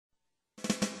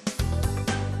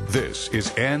This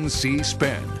is NC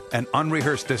Spin, an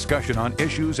unrehearsed discussion on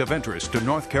issues of interest to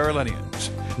North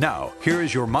Carolinians. Now, here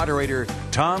is your moderator,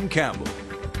 Tom Campbell.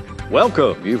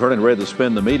 Welcome. You've heard and read the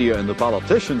spin the media and the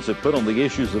politicians have put on the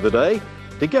issues of the day.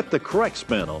 To get the correct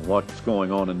spin on what's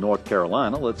going on in North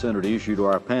Carolina, let's introduce you to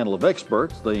our panel of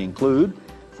experts. They include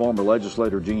former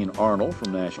legislator Gene Arnold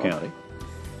from Nash County,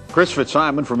 Chris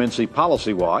Fitzsimon from NC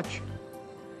Policy Watch,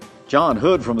 John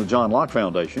Hood from the John Locke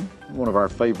Foundation, one of our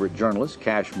favorite journalists,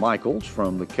 Cash Michaels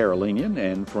from the Carolinian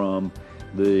and from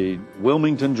the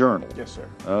Wilmington Journal. Yes,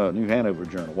 sir. New Hanover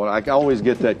Journal. Well, I always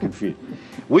get that confused.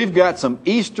 We've got some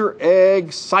Easter egg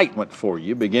excitement for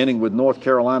you, beginning with North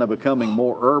Carolina becoming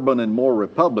more urban and more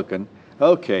Republican.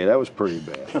 Okay, that was pretty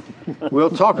bad. We'll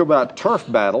talk about turf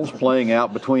battles playing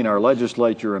out between our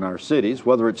legislature and our cities,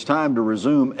 whether it's time to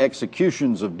resume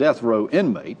executions of death row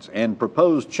inmates, and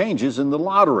proposed changes in the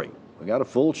lottery. We got a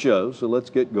full show, so let's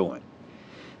get going.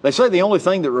 They say the only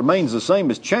thing that remains the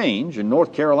same is change, and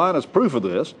North Carolina's proof of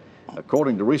this.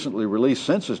 According to recently released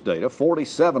census data,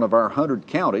 47 of our 100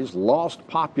 counties lost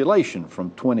population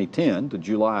from 2010 to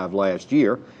July of last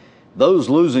year. Those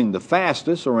losing the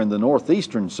fastest are in the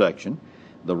northeastern section.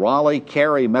 The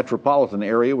Raleigh-Cary metropolitan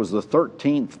area was the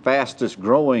 13th fastest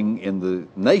growing in the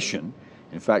nation.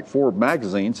 In fact, Forbes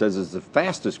magazine says it's the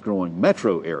fastest growing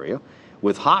metro area,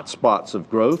 with hot spots of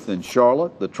growth in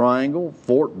Charlotte, the Triangle,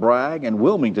 Fort Bragg, and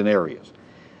Wilmington areas.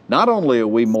 Not only are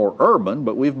we more urban,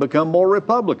 but we've become more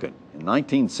Republican. In the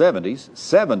 1970s,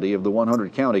 70 of the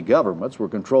 100 county governments were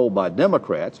controlled by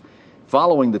Democrats.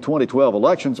 Following the 2012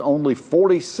 elections, only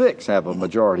 46 have a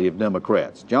majority of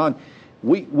Democrats. John,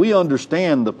 we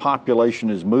understand the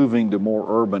population is moving to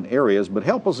more urban areas, but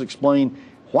help us explain,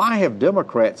 why have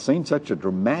Democrats seen such a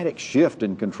dramatic shift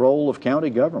in control of county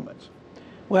governments?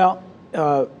 Well,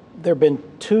 there have been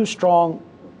two strong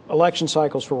election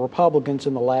cycles for Republicans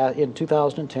in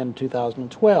 2010 and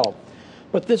 2012.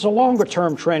 But there's a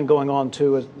longer-term trend going on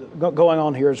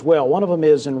here as well. One of them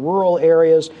is in rural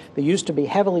areas that used to be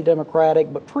heavily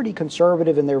Democratic but pretty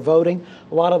conservative in their voting.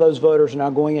 A lot of those voters are now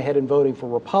going ahead and voting for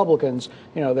Republicans.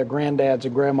 You know, their granddads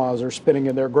and grandmas are spinning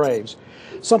in their graves.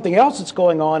 Something else that's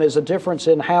going on is a difference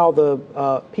in how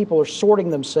the people are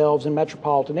sorting themselves in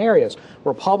metropolitan areas.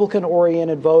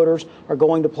 Republican-oriented voters are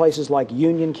going to places like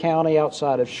Union County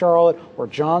outside of Charlotte or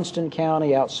Johnston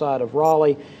County outside of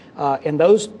Raleigh. And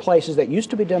those places that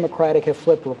used to be Democratic have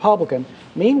flipped Republican.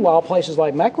 Meanwhile, places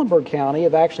like Mecklenburg County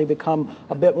have actually become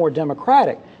a bit more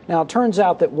Democratic. Now, it turns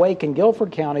out that Wake and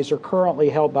Guilford counties are currently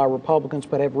held by Republicans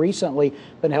but have recently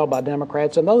been held by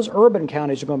Democrats. And those urban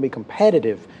counties are going to be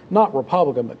competitive, not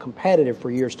Republican, but competitive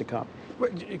for years to come.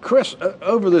 Chris,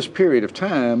 over this period of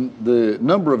time, the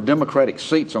number of Democratic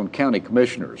seats on county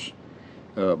commissioners'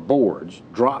 boards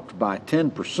dropped by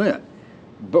 10%.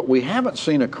 But we haven't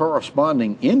seen a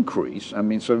corresponding increase. I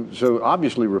mean, so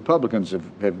obviously Republicans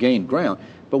have gained ground,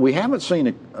 but we haven't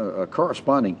seen a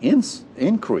corresponding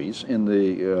increase in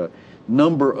the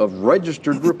number of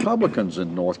registered Republicans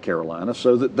in North Carolina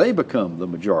so that they become the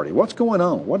majority. What's going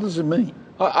on? What does it mean?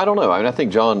 I don't know. I mean,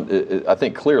 I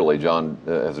think clearly John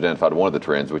has identified one of the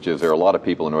trends, which is there are a lot of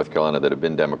people in North Carolina that have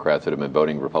been Democrats that have been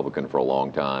voting Republican for a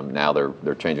long time. Now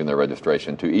they're changing their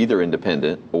registration to either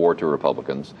independent or to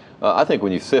Republicans. I think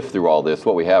when you sift through all this,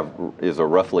 what we have is a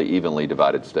roughly evenly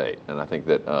divided state. And I think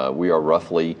that we are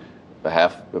roughly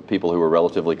half of people who are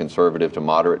relatively conservative to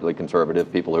moderately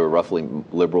conservative, people who are roughly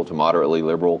liberal to moderately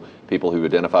liberal, people who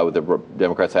identify with the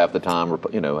Democrats half the time,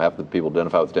 you know, half the people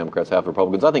identify with the Democrats, half the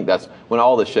Republicans. I think that's when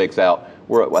all this shakes out.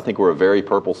 I think we're a very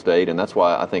purple state, and that's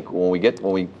why I think when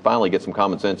we finally get some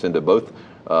common sense into both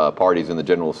parties in the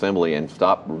General Assembly and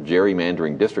stop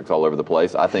gerrymandering districts all over the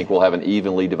place, I think we'll have an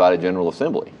evenly divided General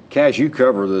Assembly. Cash, you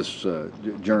cover this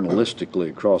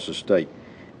journalistically across the state.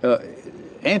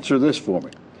 Answer this for me.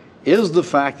 Is the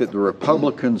fact that the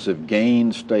Republicans have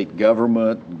gained state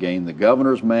government, gained the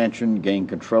governor's mansion, gained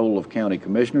control of county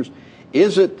commissioners,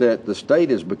 is it that the state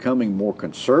is becoming more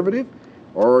conservative,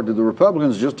 or do the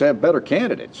Republicans just have better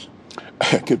candidates?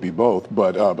 It could be both,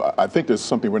 but I think there's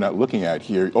something we're not looking at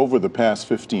here. Over the past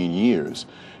 15 years,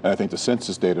 and I think the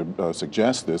census data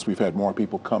suggests this, we've had more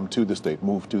people come to the state,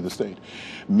 move to the state.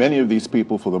 Many of these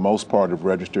people, for the most part, have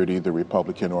registered either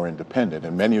Republican or independent,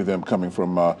 and many of them coming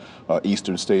from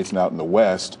eastern states and out in the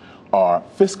West are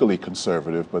fiscally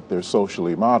conservative, but they're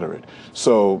socially moderate.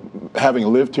 So having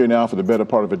lived here now for the better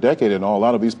part of a decade and all, a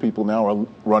lot of these people now are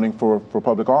running for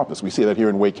public office. We see that here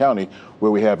in Wake County,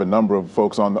 where we have a number of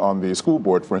folks on the school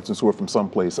board, for instance, who are from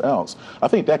someplace else. I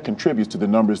think that contributes to the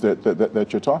numbers that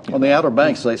you're talking about. On the Outer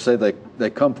Banks, they say they they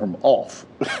come from off.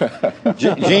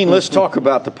 Gene, let's talk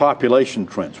about the population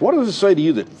trends. What does it say to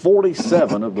you that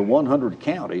 47 of the 100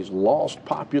 counties lost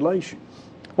population?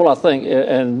 Well, I think,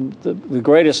 and the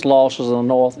greatest losses in the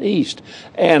Northeast,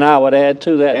 and I would add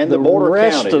to that and the border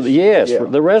rest counties.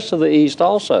 of the rest of the East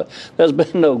also. There's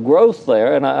been no growth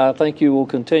there, and I think you will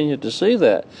continue to see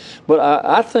that. But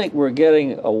I think we're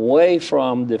getting away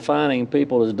from defining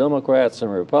people as Democrats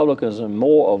and Republicans and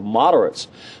more of moderates.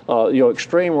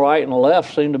 Extreme right and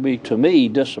left seem to be, to me,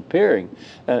 disappearing,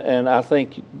 and I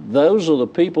think those are the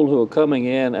people who are coming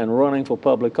in and running for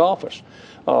public office.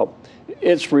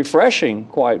 It's refreshing,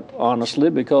 quite honestly,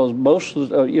 because most of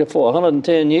for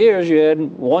 110 years you had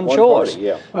one choice, party,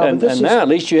 yeah. And now at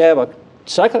least you have a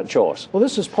second choice. Well,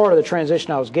 this is part of the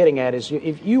transition I was getting at. Is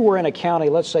if you were in a county,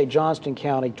 let's say Johnston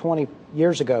County, 20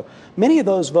 years ago, many of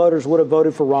those voters would have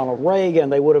voted for Ronald Reagan.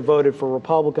 They would have voted for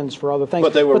Republicans, for other things.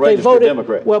 But they were registered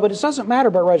Democrat. Well, but it doesn't matter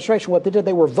about registration. What they did,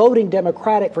 they were voting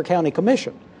Democratic for county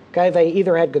commission. Okay, they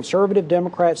either had conservative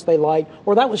Democrats they liked,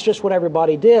 or that was just what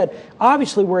everybody did.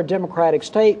 Obviously, we're a Democratic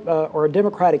state or a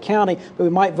Democratic county, but we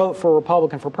might vote for a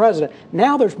Republican for president.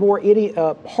 Now there's more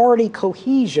party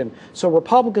cohesion, so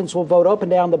Republicans will vote up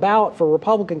and down the ballot for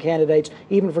Republican candidates,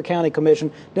 even for county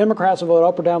commission. Democrats will vote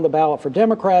up or down the ballot for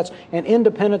Democrats, and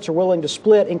independents are willing to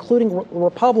split, including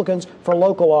Republicans, for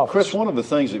local office. Chris, one of the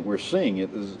things that we're seeing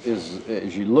is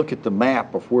as you look at the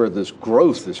map of where this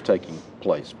growth is taking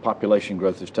place, population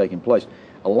growth is taking place,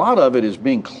 a lot of it is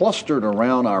being clustered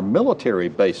around our military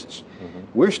bases.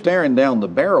 We're staring down the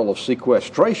barrel of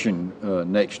sequestration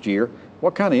next year.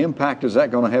 What kind of impact is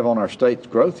that going to have on our state's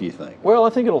growth, do you think? Well,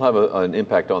 I think it'll have an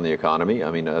impact on the economy.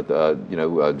 I mean,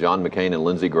 John McCain and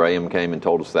Lindsey Graham came and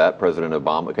told us that. President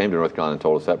Obama came to North Carolina and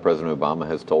told us that. President Obama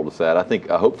has told us that. I think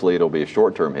hopefully it'll be a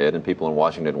short-term hit, and people in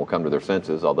Washington will come to their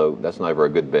senses, although that's never a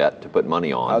good bet to put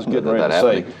money on. I was getting ready to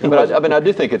say. But I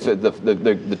do think it's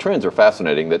the trends are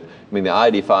fascinating. The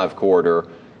I-85 corridor,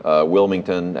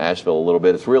 Wilmington, Asheville, a little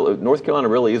bit. It's real. North Carolina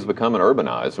really is becoming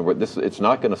urbanized, and it's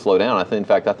not going to slow down. In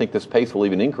fact, I think this pace will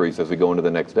even increase as we go into the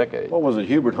next decade. What was it?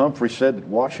 Hubert Humphrey said that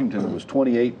Washington was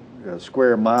 28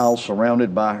 square miles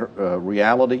surrounded by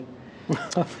reality.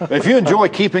 If you enjoy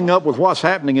keeping up with what's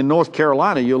happening in North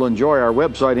Carolina, you'll enjoy our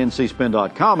website,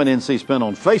 ncspin.com, and NCSpin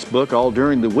on Facebook. All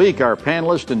during the week, our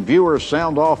panelists and viewers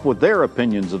sound off with their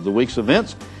opinions of the week's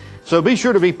events. So be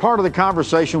sure to be part of the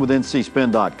conversation with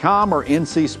ncspin.com or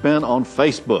NCSpin on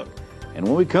Facebook. And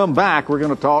when we come back, we're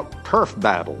going to talk turf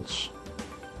battles.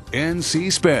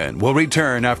 NC Spin will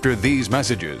return after these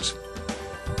messages.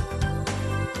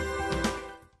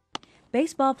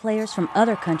 Baseball players from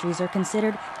other countries are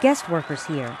considered guest workers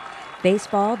here.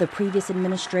 Baseball, the previous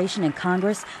administration and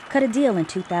Congress cut a deal in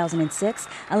 2006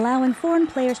 allowing foreign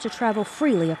players to travel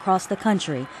freely across the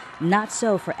country. Not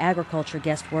so for agriculture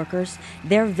guest workers.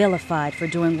 They're vilified for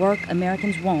doing work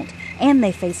Americans won't, and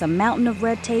they face a mountain of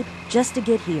red tape just to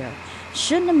get here.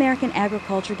 Shouldn't American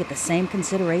agriculture get the same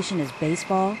consideration as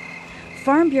baseball?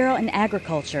 Farm Bureau and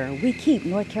Agriculture, we keep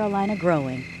North Carolina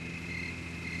growing.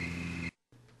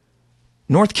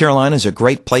 North Carolina is a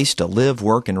great place to live,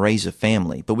 work, and raise a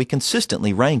family, but we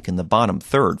consistently rank in the bottom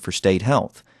third for state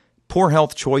health. Poor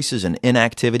health choices and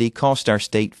inactivity cost our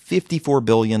state $54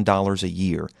 billion a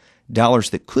year, dollars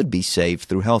that could be saved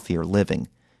through healthier living.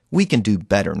 We can do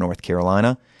better, North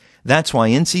Carolina. That's why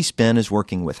NC Spin is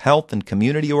working with health and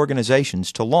community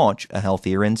organizations to launch a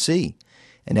Healthier NC,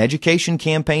 an education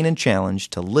campaign and challenge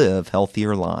to live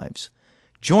healthier lives.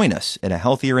 Join us at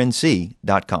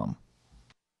ahealthierNC.com.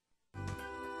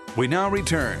 We now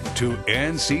return to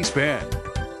NC Spin.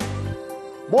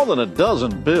 More than a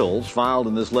dozen bills filed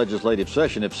in this legislative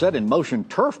session have set in motion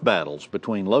turf battles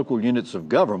between local units of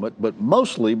government, but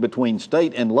mostly between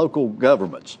state and local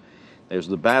governments. There's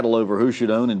the battle over who should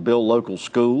own and build local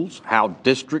schools, how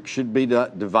districts should be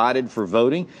divided for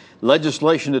voting,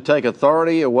 legislation to take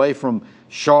authority away from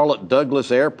Charlotte Douglas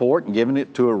Airport and giving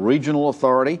it to a regional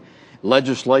authority,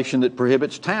 legislation that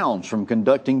prohibits towns from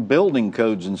conducting building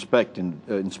codes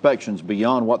inspections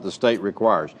beyond what the state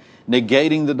requires,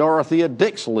 negating the Dorothea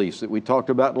Dix lease that we talked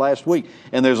about last week.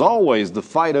 And there's always the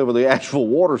fight over the actual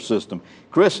water system.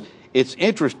 Chris, it's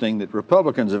interesting that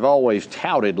Republicans have always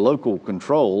touted local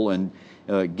control and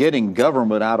getting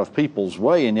government out of people's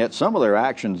way, and yet some of their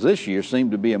actions this year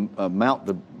seem to be amount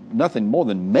to nothing more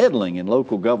than meddling in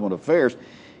local government affairs.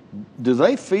 Do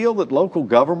they feel that local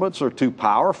governments are too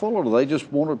powerful, or do they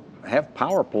just want have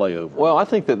power play over. Well, I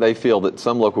think that they feel that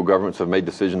some local governments have made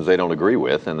decisions they don't agree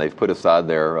with, and they've put aside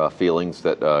their feelings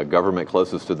that government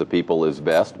closest to the people is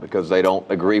best because they don't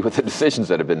agree with the decisions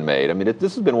that have been made. I mean,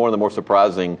 this has been one of the more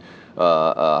surprising,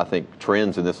 I think,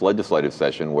 trends in this legislative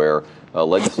session where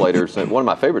legislators, and one of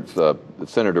my favorites,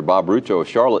 Senator Bob Rucho of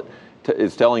Charlotte,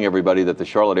 is telling everybody that the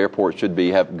Charlotte airport should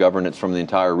have governance from the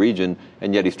entire region,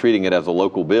 and yet he's treating it as a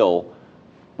local bill,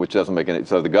 which doesn't make any,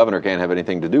 so the governor can't have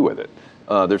anything to do with it.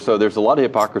 So there's a lot of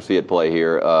hypocrisy at play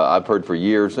here. I've heard for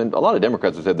years, and a lot of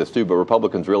Democrats have said this too, but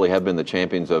Republicans really have been the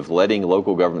champions of letting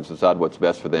local governments decide what's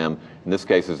best for them. In this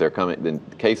case, they're coming, in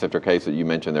case after case that you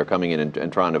mentioned, they're coming in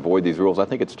and trying to avoid these rules. I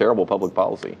think it's terrible public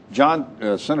policy.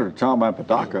 John, Senator Tom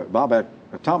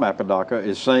Apodaca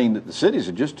is saying that the cities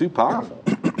are just too powerful.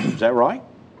 Is that right?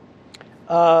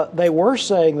 They were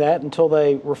saying that until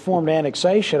they reformed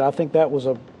annexation. I think that was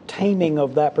a taming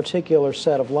of that particular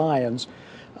set of lions.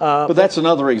 But that's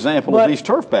another example of these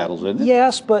turf battles, isn't it?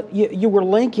 Yes, but you were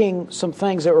linking some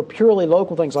things that were purely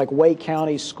local things like Wake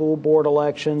County school board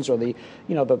elections or the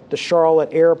Charlotte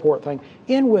airport thing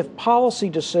in with policy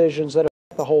decisions that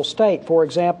affect the whole state. For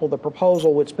example, the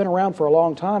proposal, which has been around for a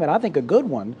long time, and I think a good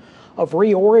one, of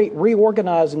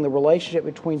reorganizing the relationship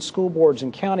between school boards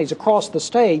and counties across the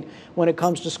state when it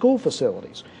comes to school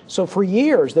facilities. So for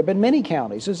years, there have been many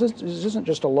counties, this isn't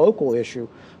just a local issue,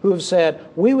 who have said,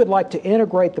 we would like to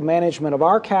integrate the management of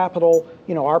our capital,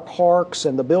 our parks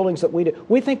and the buildings that we do.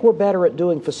 We think we're better at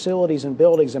doing facilities and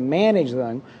buildings and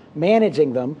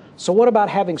managing them. So what about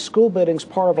having school buildings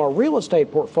part of our real estate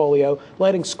portfolio,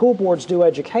 letting school boards do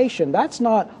education? That's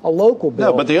not a local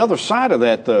bill. No, but the other side of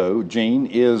that, though, Gene,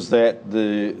 is that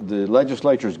the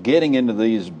legislature's getting into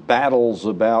these battles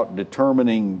about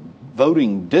determining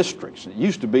voting districts. It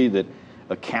used to be that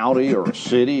a county or a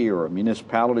city or a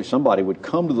municipality, somebody would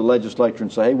come to the legislature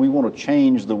and say, hey, we want to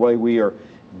change the way we are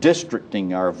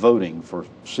districting our voting for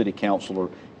city council or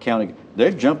county.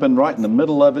 They're jumping right in the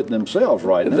middle of it themselves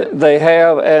right now. They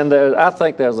have, and I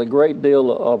think there's a great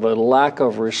deal of a lack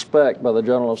of respect by the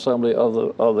General Assembly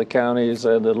of the counties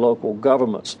and the local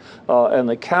governments. And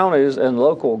the counties and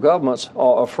local governments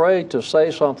are afraid to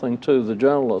say something to the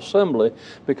General Assembly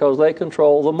because they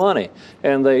control the money.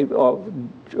 And they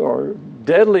are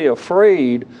deadly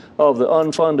afraid of the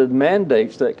unfunded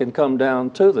mandates that can come down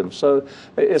to them. So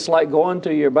it's like going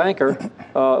to your banker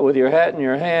with your hat in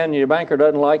your hand, and your banker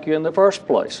doesn't like you in the first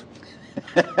place.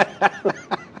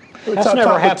 That's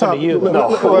never happened to you.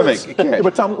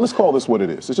 But Tom, let's call this what it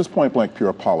is. It's just point blank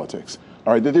pure politics.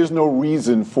 All right, there's no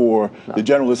reason for the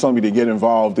General Assembly to get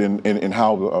involved in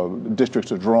how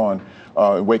districts are drawn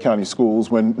in Wake County schools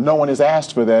when no one has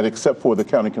asked for that except for the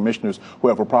county commissioners who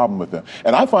have a problem with them.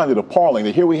 And I find it appalling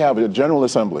that here we have a General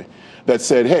Assembly that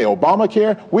said, hey,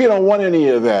 Obamacare, we don't want any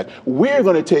of that. We're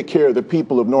going to take care of the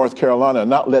people of North Carolina and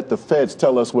not let the feds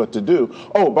tell us what to do.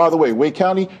 Oh, by the way, Wake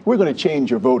County, we're going to change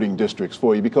your voting districts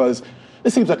for you because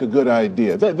it seems like a good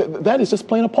idea. That is just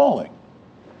plain appalling.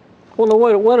 Well, no,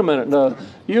 wait a minute. No,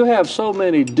 you have so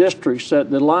many districts that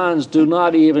the lines do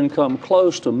not even come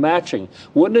close to matching.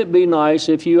 Wouldn't it be nice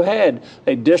if you had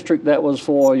a district that was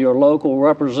for your local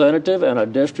representative and a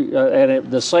district,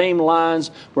 the same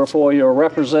lines were for your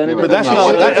representative? But that's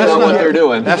not what they're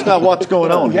doing. That's not what's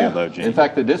going on here, though, Gene. In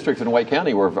fact, the districts in Wake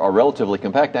County are relatively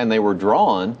compact, and they were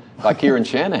drawn by Kieran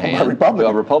Shanahan,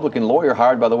 a Republican lawyer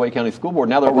hired by the Wake County School Board.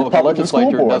 Now the Republican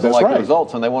legislature doesn't like the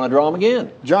results, and they want to draw them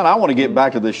again. John, I want to get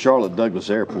back to this Charlotte Douglas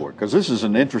Airport, because this is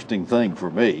an interesting thing for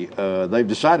me. They've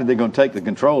decided they're going to take the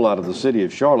control out of the city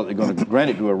of Charlotte. They're going to grant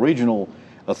it to a regional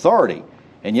authority,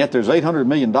 and yet there's $800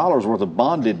 million worth of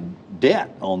bonded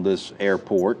debt on this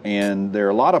airport, and there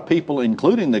are a lot of people,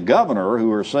 including the governor,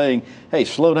 who are saying, hey,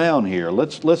 slow down here.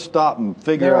 Let's stop and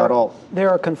figure out all.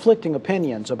 There are conflicting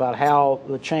opinions about how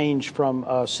the change from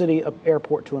a city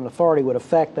airport to an authority would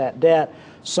affect that debt.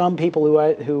 Some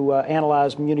people who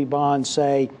analyze muni bonds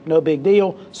say no big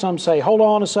deal. Some say hold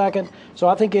on a second. So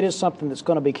I think it is something that's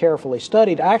going to be carefully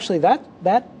studied. Actually,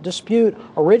 that dispute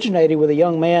originated with a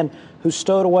young man who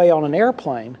stowed away on an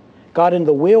airplane, got into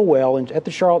the wheel well at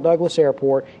the Charlotte Douglas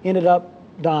Airport, ended up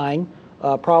dying,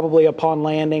 probably upon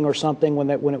landing or something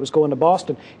when it was going to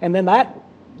Boston. And then that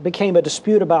became a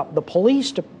dispute about the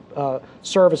police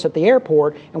service at the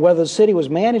airport and whether the city was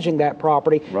managing that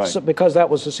property because that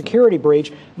was a security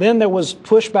breach. Then there was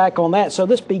pushback on that. So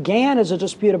this began as a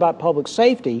dispute about public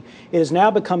safety. It has now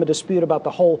become a dispute about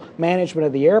the whole management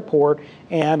of the airport,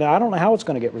 and I don't know how it's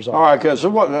going to get resolved. All right, guys,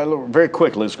 so very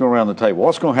quickly, let's go around the table.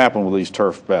 What's going to happen with these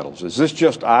turf battles? Is this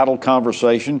just idle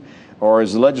conversation, or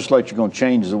is the legislature going to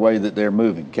change the way that they're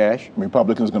moving? Cash?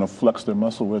 Republicans are going to flex their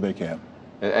muscle where they can.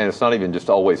 And it's not even just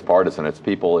always partisan. It's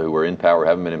people who are in power,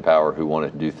 haven't been in power, who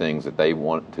want to do things that they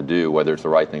want to do, whether it's the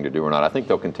right thing to do or not. I think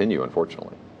they'll continue,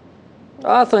 unfortunately.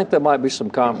 I think there might be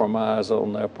some compromise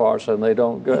on their parts, and they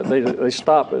don't go, they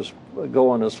stop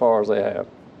going as far as they have.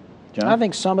 John? I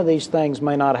think some of these things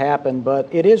may not happen, but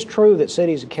it is true that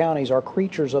cities and counties are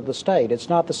creatures of the state. It's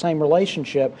not the same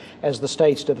relationship as the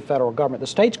states to the federal government. The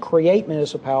states create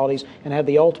municipalities and have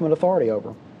the ultimate authority over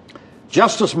them.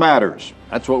 Justice matters.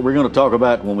 That's what we're going to talk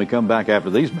about when we come back after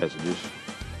these messages.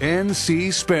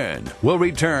 NC Spin will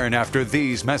return after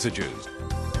these messages.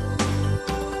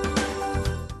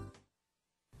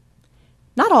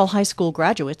 Not all high school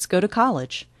graduates go to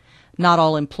college. Not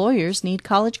all employers need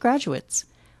college graduates.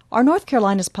 Are North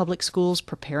Carolina's public schools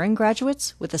preparing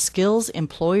graduates with the skills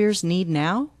employers need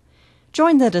now?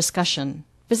 Join the discussion.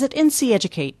 Visit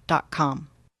nceducate.com.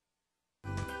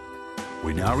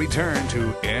 We now return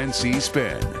to NC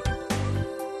Spin.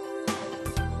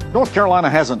 North Carolina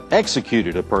hasn't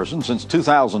executed a person since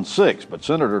 2006, but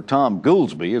Senator Tom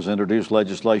Goolsbee has introduced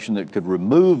legislation that could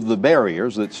remove the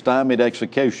barriers that stymied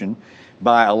execution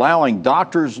by allowing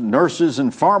doctors, nurses,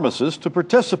 and pharmacists to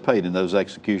participate in those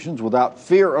executions without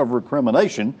fear of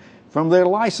recrimination from their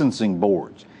licensing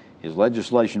boards. His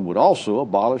legislation would also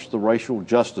abolish the Racial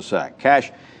Justice Act.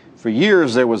 Cash, for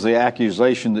years there was the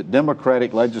accusation that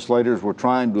Democratic legislators were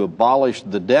trying to abolish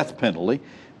the death penalty,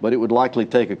 but it would likely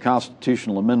take a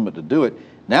constitutional amendment to do it.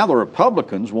 Now the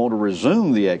Republicans want to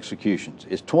resume the executions.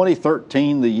 Is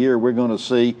 2013 the year we're going to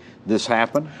see this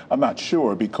happen? I'm not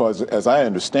sure, because as I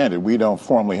understand it, we don't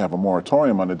formally have a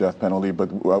moratorium on the death penalty, but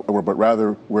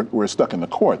rather we're stuck in the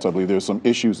courts. I believe there's some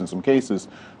issues in some cases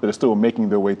that are still making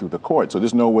their way through the courts. So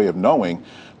there's no way of knowing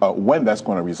when that's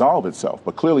going to resolve itself.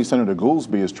 But clearly Senator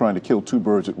Goolsbee is trying to kill two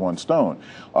birds with one stone.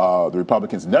 The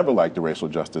Republicans never liked the Racial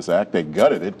Justice Act. They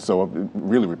gutted it. So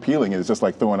really repealing it is just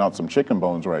like throwing out some chicken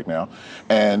bones right now.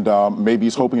 And maybe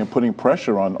he's hoping and putting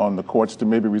pressure on the courts to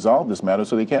maybe resolve this matter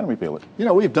so they can repeal it. You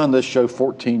know, we've done this show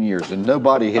 14 years, and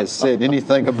nobody has said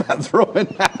anything about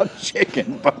throwing out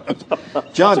chicken bones.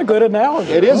 John, that's a good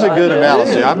analogy. It is a good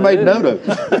analogy. I made note of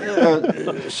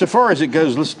it. So far as it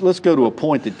goes, let's go to a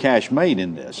point that Cash made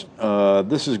in this.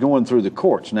 This is going through the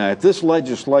courts. Now, if this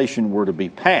legislation were to be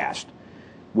passed,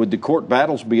 would the court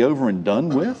battles be over and done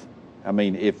with? I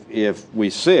mean, if we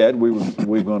said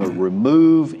we're going to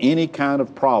remove any kind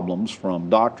of problems from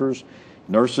doctors,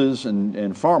 nurses,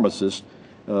 and pharmacists,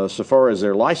 so far as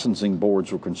their licensing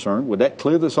boards were concerned, would that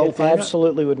clear this whole thing up? It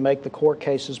absolutely would make the court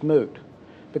cases moot.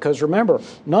 Because remember,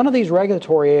 none of these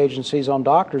regulatory agencies on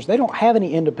doctors, they don't have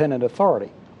any independent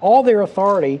authority. All their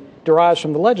authority derives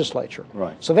from the legislature.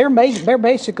 Right. So they're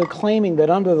basically claiming that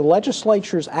under the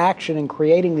legislature's action in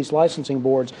creating these licensing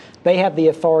boards, they have the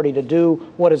authority to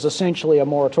do what is essentially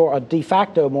a de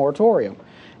facto moratorium.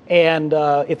 And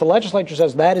if the legislature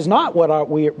says that is not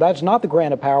that's not the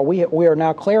grant of power, we are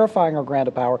now clarifying our grant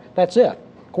of power, that's it.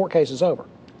 Court case is over.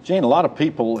 Jane, a lot of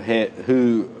people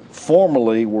who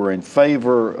formerly were in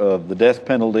favor of the death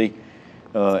penalty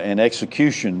and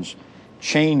executions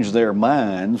changed their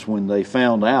minds when they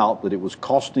found out that it was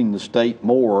costing the state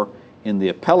more in the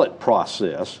appellate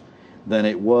process than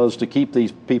it was to keep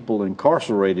these people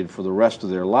incarcerated for the rest of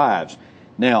their lives.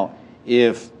 Now,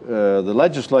 if the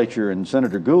legislature and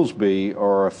Senator Goolsbee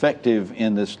are effective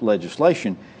in this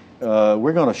legislation,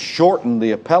 we're going to shorten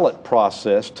the appellate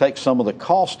process, take some of the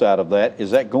cost out of that. Is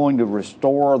that going to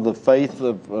restore the faith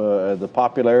of the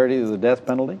popularity of the death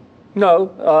penalty?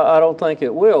 No, I don't think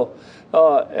it will.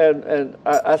 And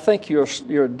I think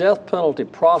your death penalty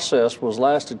process was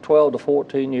lasted 12 to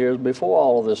 14 years before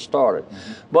all of this started.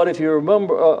 Mm-hmm. But if you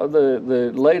remember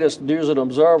the latest News and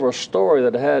Observer story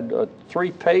that had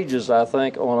 3 pages, I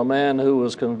think, on a man who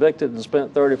was convicted and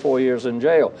spent 34 years in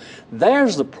jail.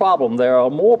 There's the problem. There are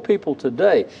more people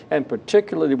today, and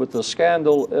particularly with the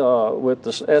scandal with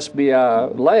the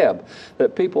SBI lab,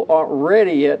 that people aren't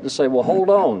ready yet to say, well, hold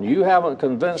on, you haven't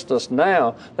convinced us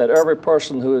now that every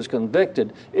person who is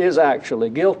convicted is actually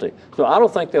guilty. So I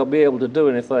don't think they'll be able to do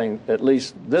anything, at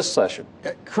least this session.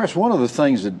 Chris, one of the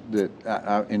things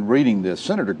that in reading this,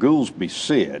 Senator Goolsbee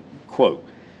said, quote,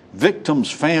 "Victims'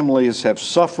 families have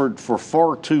suffered for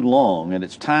far too long, and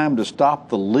it's time to stop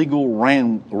the legal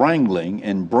wrangling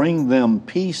and bring them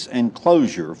peace and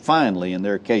closure finally in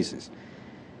their cases."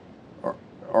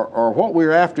 are what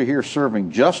we're after here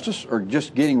serving justice or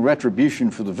just getting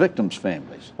retribution for the victims'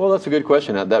 families? Well, that's a good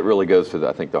question. That really goes to,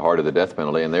 I think, the heart of the death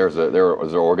penalty. And there is an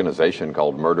organization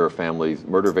called Murder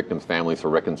Victims' Families for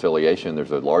Reconciliation.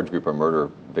 There's a large group of murder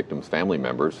victims' family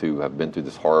members who have been through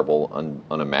this horrible,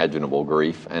 unimaginable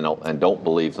grief and don't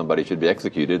believe somebody should be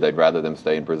executed. They'd rather them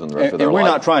stay in prison the rest of their life. And we're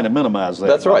not trying to minimize that.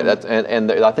 That's right.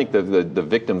 And I think the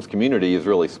victims community is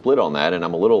really split on that. And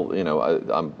I'm a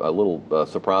little,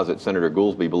 surprised that Senator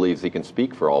Goolsbee believes he can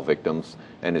speak for all victims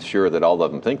and is sure that all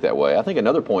of them think that way. I think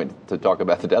another point to talk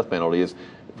about the death penalty is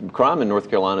crime in North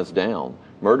Carolina is down.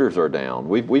 Murders are down.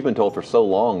 We've been told for so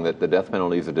long that the death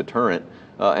penalty is a deterrent,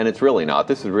 and it's really not.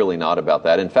 This is really not about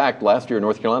that. In fact, last year in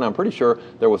North Carolina, I'm pretty sure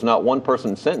there was not one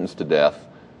person sentenced to death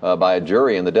by a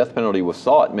jury, and the death penalty was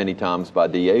sought many times by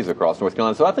DAs across North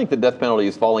Carolina. So I think the death penalty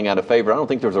is falling out of favor. I don't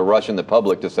think there's a rush in the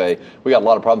public to say, we got a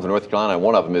lot of problems in North Carolina, and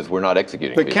one of them is we're not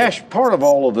executing people. But Cash, part of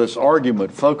all of this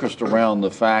argument focused around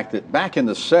the fact that back in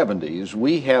the 70s,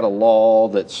 we had a law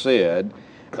that said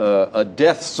a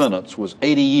death sentence was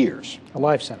 80 years. A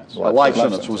life sentence. A life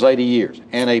sentence was 80 years.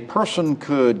 And a person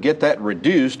could get that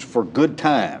reduced for good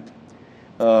time.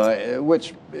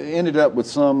 Which ended up with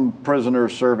some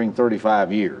prisoners serving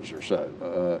 35 years or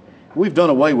so. We've done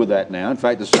away with that now. In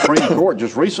fact, the Supreme Court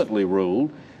just recently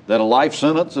ruled that a life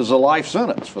sentence is a life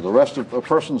sentence for the rest of a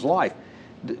person's life.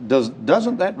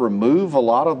 Doesn't that remove a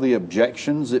lot of the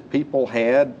objections that people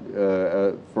had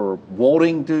for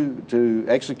wanting to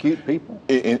execute people?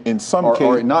 In some cases,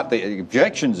 or not the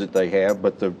objections that they have,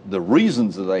 but the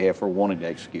reasons that they have for wanting to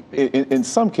execute people. In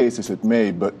some cases, it may,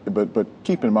 but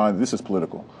keep in mind this is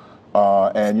political,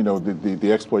 and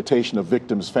the exploitation of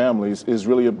victims' families is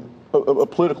really a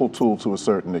political tool to a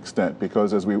certain extent,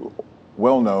 because as we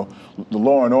well know, the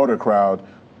law and order crowd,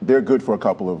 they're good for a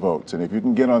couple of votes. And if you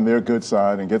can get on their good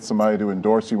side and get somebody to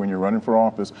endorse you when you're running for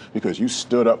office because you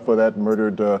stood up for that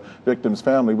murdered victim's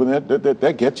family, well,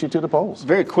 that gets you to the polls.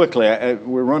 Very quickly,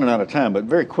 we're running out of time, but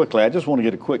very quickly, I just want to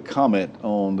get a quick comment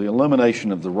on the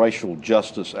elimination of the Racial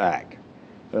Justice Act.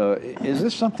 Is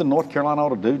this something North Carolina ought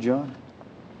to do, John?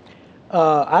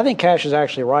 I think Cash is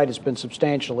actually right. It's been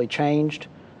substantially changed.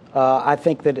 I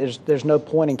think that there's no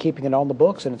point in keeping it on the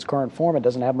books in its current form. It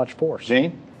doesn't have much force.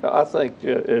 Gene? I think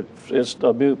it's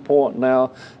a moot point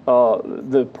now.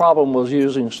 The problem was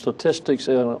using statistics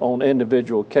on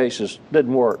individual cases.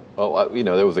 Didn't work. Oh,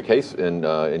 there was a case in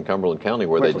Cumberland County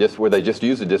where they just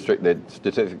used the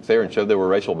statistics there and showed there were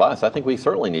racial bias. I think we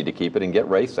certainly need to keep it and get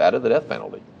race out of the death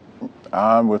penalty.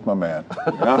 I'm with my man.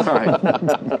 All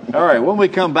right. All right. When we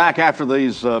come back after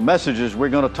these messages, we're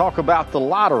going to talk about the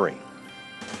lottery.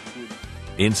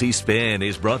 NC Spin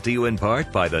is brought to you in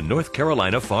part by the North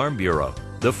Carolina Farm Bureau.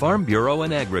 The Farm Bureau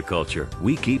and Agriculture.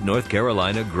 We keep North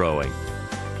Carolina growing.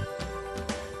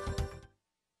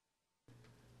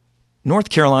 North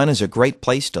Carolina is a great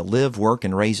place to live, work,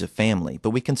 and raise a family, but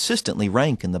we consistently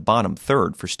rank in the bottom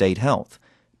third for state health.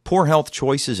 Poor health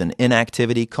choices and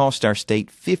inactivity cost our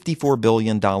state $54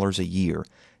 billion a year,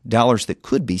 dollars that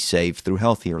could be saved through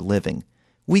healthier living.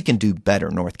 We can do better,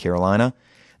 North Carolina.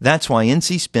 That's why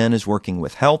NC Spin is working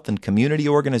with health and community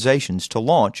organizations to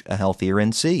launch a Healthier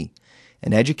NC,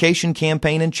 an education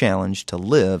campaign and challenge to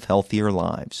live healthier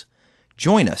lives.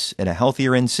 Join us at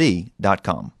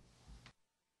ahealthiernc.com.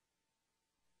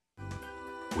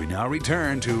 We now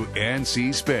return to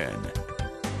NC Spin.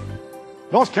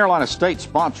 North Carolina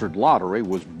state-sponsored lottery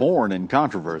was born in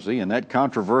controversy, and that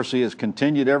controversy has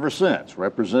continued ever since.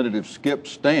 Representative Skip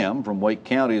Stam from Wake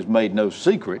County has made no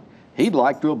secret he'd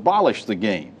like to abolish the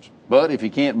games. But if he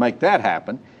can't make that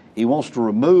happen, he wants to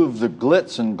remove the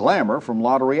glitz and glamour from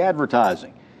lottery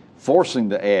advertising, forcing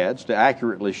the ads to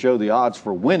accurately show the odds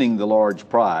for winning the large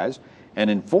prize and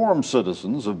inform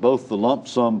citizens of both the lump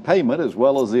sum payment as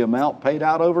well as the amount paid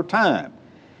out over time.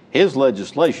 His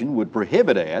legislation would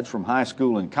prohibit ads from high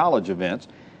school and college events.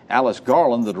 Alice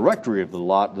Garland, the director of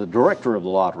the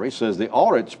lottery, says the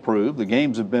audits prove the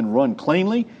games have been run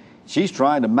cleanly. She's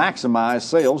trying to maximize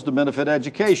sales to benefit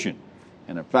education.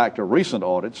 And in fact, a recent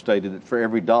audit stated that for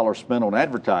every dollar spent on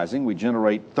advertising, we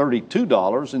generate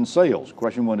 $32 in sales.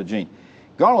 Question one to Gene.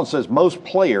 Garland says most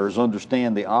players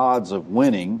understand the odds of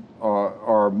winning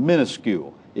are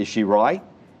minuscule. Is she right?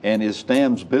 And is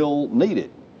Stam's bill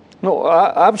needed? No,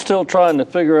 I'm still trying to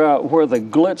figure out where the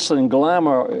glitz and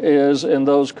glamour is in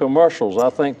those commercials.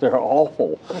 I think they're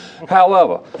awful.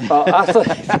 However, I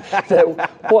think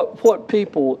that what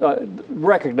people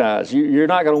recognize, you're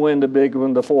not going to win the big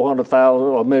one, the 400,000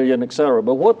 or a million, et cetera.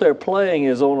 But what they're playing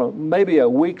is on maybe a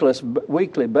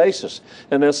weekly basis.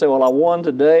 And they'll say, well, I won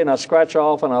today and I scratch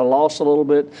off and I lost a little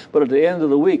bit. But at the end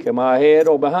of the week, am I ahead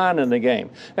or behind in the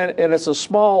game? And it's a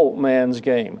small man's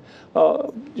game.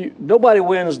 Nobody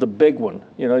wins the big one.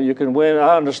 You know, you can win,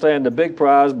 I understand, the big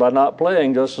prize by not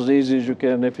playing just as easy as you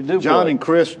can if you do John play. and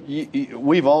Chris,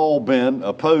 we've all been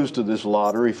opposed to this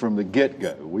lottery from the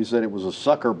get-go. We said it was a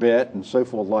sucker bet and so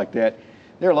forth like that.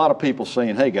 There are a lot of people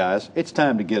saying, hey, guys, it's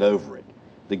time to get over it.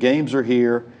 The games are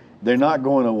here. They're not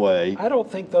going away. I don't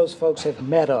think those folks have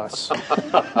met us. To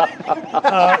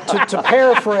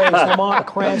paraphrase Lamont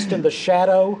Cranston, the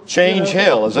shadow. Change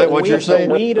hell, is that what you're saying?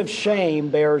 The weed of shame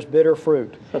bears bitter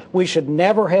fruit. We should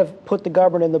never have put the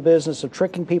government in the business of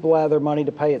tricking people out of their money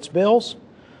to pay its bills.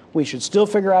 We should still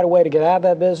figure out a way to get out of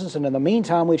that business, and in the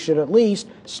meantime, we should at least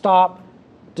stop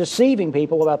deceiving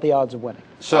people about the odds of winning.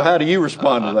 So how do you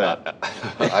respond to that?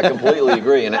 I completely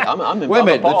agree. And Wait a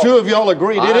minute, the two of y'all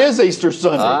agreed it is Easter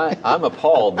Sunday. I'm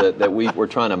appalled that we're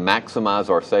trying to maximize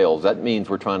our sales. That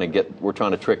means we're trying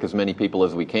to trick as many people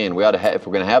as we can. We ought to have, if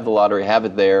we're going to have the lottery, have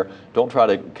it there. Don't try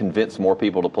to convince more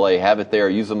people to play. Have it there.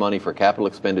 Use the money for capital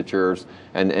expenditures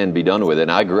and be done with it.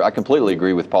 And I completely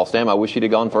agree with Paul Stam. I wish he'd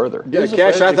have gone further. Yeah,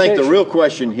 Cash, I think the real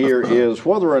question here is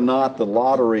whether or not the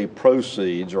lottery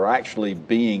proceeds are actually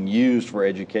being used for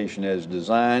education as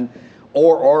designed,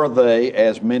 or are they,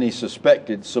 as many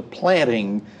suspected,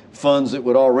 supplanting funds that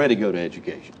would already go to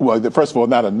education? Well, first of all,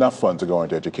 not enough funds are going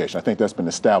to education. I think that's been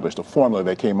established. A formula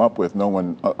they came up with, no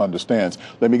one understands.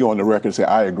 Let me go on the record and say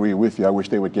I agree with you. I wish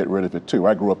they would get rid of it too.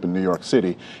 I grew up in New York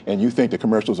City, and you think the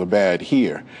commercials are bad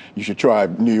here. You should try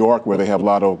New York, where they have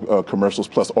lotto commercials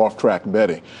plus off-track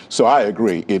betting. So I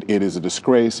agree. It is a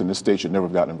disgrace, and this state should never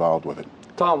have gotten involved with it.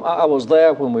 Tom, I was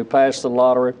there when we passed the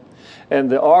lottery. And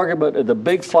the argument, the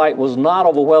big fight was not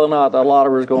over whether or not the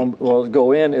lottery was going to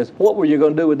go in. It's what were you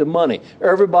going to do with the money?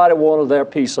 Everybody wanted their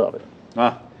piece of it.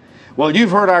 Well,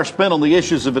 you've heard our spin on the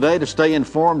issues of the day. To stay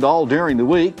informed all during the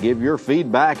week, give your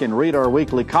feedback and read our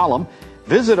weekly column.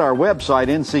 Visit our website,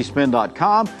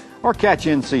 ncspin.com, or catch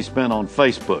NC Spin on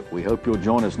Facebook. We hope you'll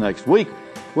join us next week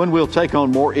when we'll take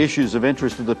on more issues of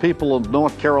interest to the people of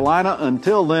North Carolina.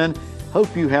 Until then,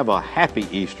 hope you have a happy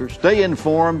Easter. Stay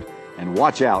informed and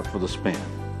watch out for the spin.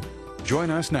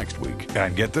 Join us next week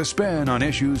and get the spin on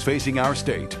issues facing our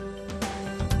state.